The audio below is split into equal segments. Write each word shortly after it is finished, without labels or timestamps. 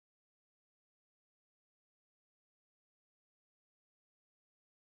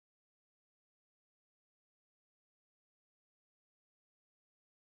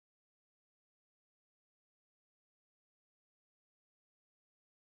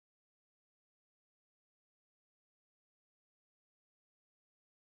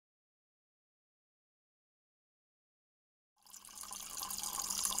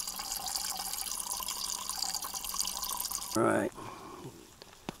Alright,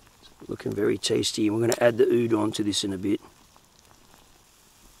 looking very tasty. We're going to add the udon to this in a bit.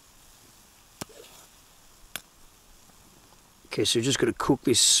 Okay, so we're just going to cook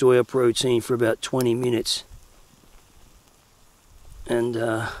this soya protein for about 20 minutes. And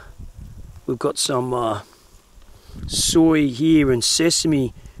we've got some soy here and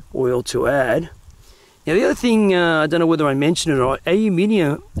sesame oil to add. Now the other thing, I don't know whether I mentioned it or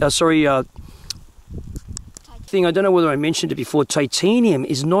aluminium, I don't know whether I mentioned it before, titanium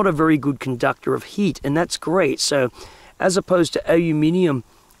is not a very good conductor of heat, and that's great. So as opposed to aluminium,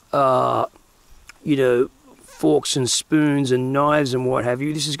 you know, forks and spoons and knives and what have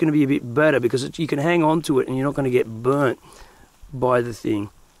you, this is going to be a bit better because you can hang on to it and you're not going to get burnt by the thing.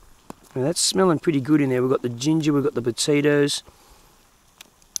 Now that's smelling pretty good in there. We've got the ginger, we've got the potatoes,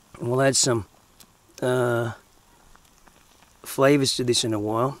 and we'll add some flavors to this in a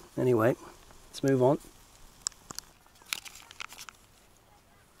while. Anyway, let's move on.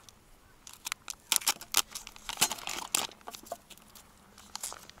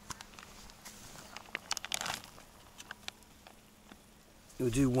 We'll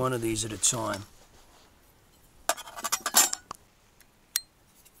do one of these at a time.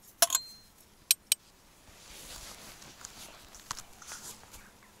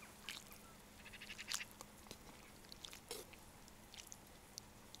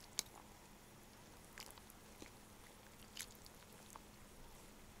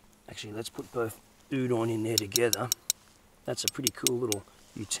 Actually, let's put both udon in there together. That's a pretty cool little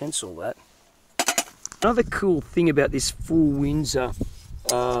utensil, that. Another cool thing about this full Windsor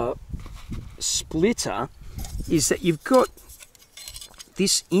splitter is that you've got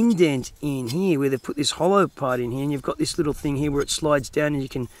this indent in here where they put this hollow part in here, and you've got this little thing here where it slides down and you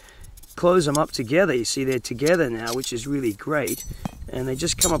can close them up together. You see they're together now, which is really great, and they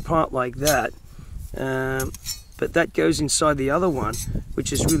just come apart like that. But that goes inside the other one,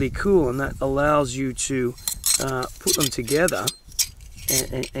 which is really cool, and that allows you to put them together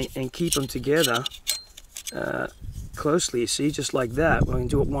and keep them together closely, you see, just like that. I can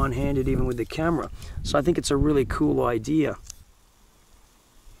do it one-handed even with the camera. So I think it's a really cool idea.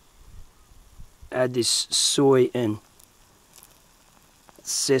 Add this soy and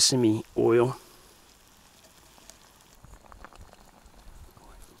sesame oil.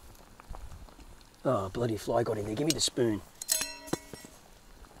 Oh, bloody fly got in there. Give me the spoon.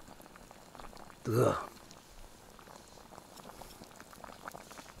 Ugh.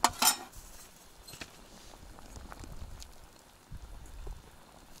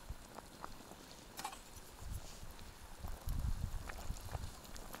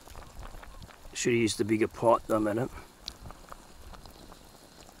 Should have used the bigger pot though, man.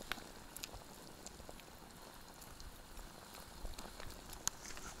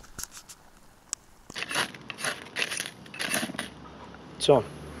 It's on.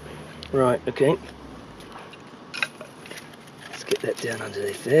 Right, okay. Let's get that down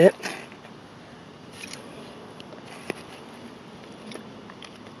underneath there.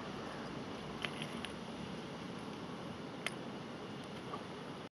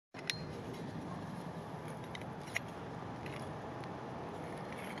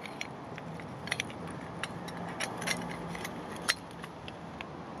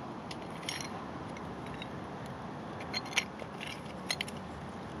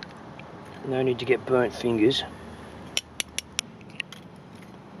 No need to get burnt fingers.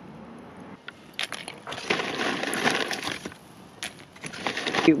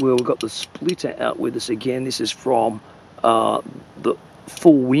 Well, we've got the splitter out with us again. This is from the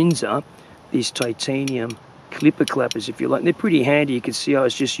full Windsor, these titanium clipper clappers, if you like. And they're pretty handy. You can see I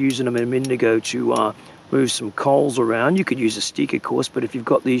was just using them a minute ago to move some coals around. You could use a stick, of course, but if you've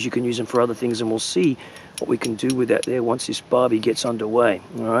got these, you can use them for other things, and we'll see what we can do with that there once this barbie gets underway.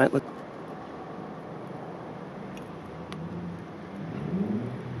 All right.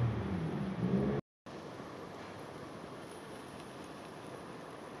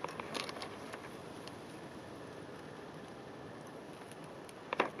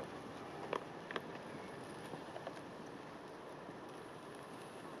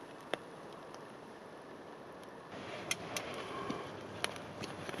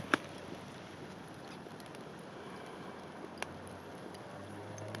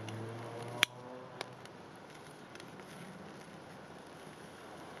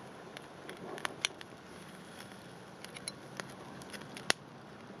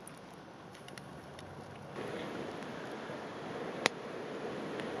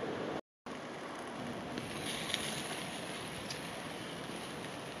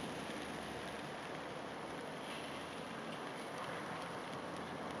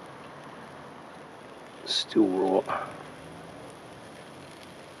 Still raw.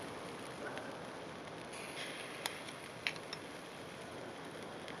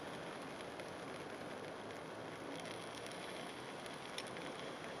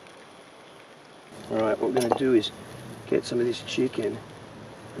 Alright, what we're going to do is get some of this chicken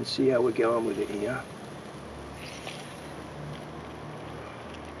and see how we're going with it here.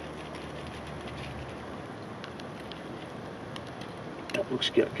 That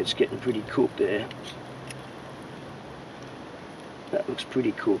looks like it's getting pretty cooked there. That looks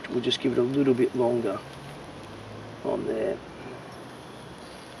pretty cooked. We'll just give it a little bit longer on there.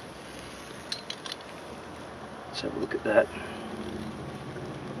 Let's have a look at that.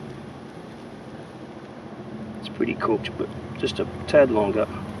 It's pretty cooked, but just a tad longer.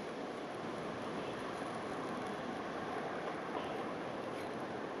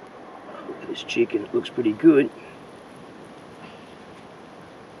 Look at this chicken, it looks pretty good.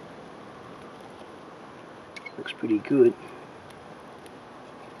 Looks pretty good.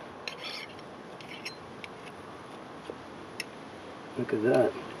 Look at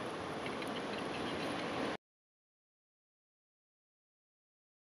that.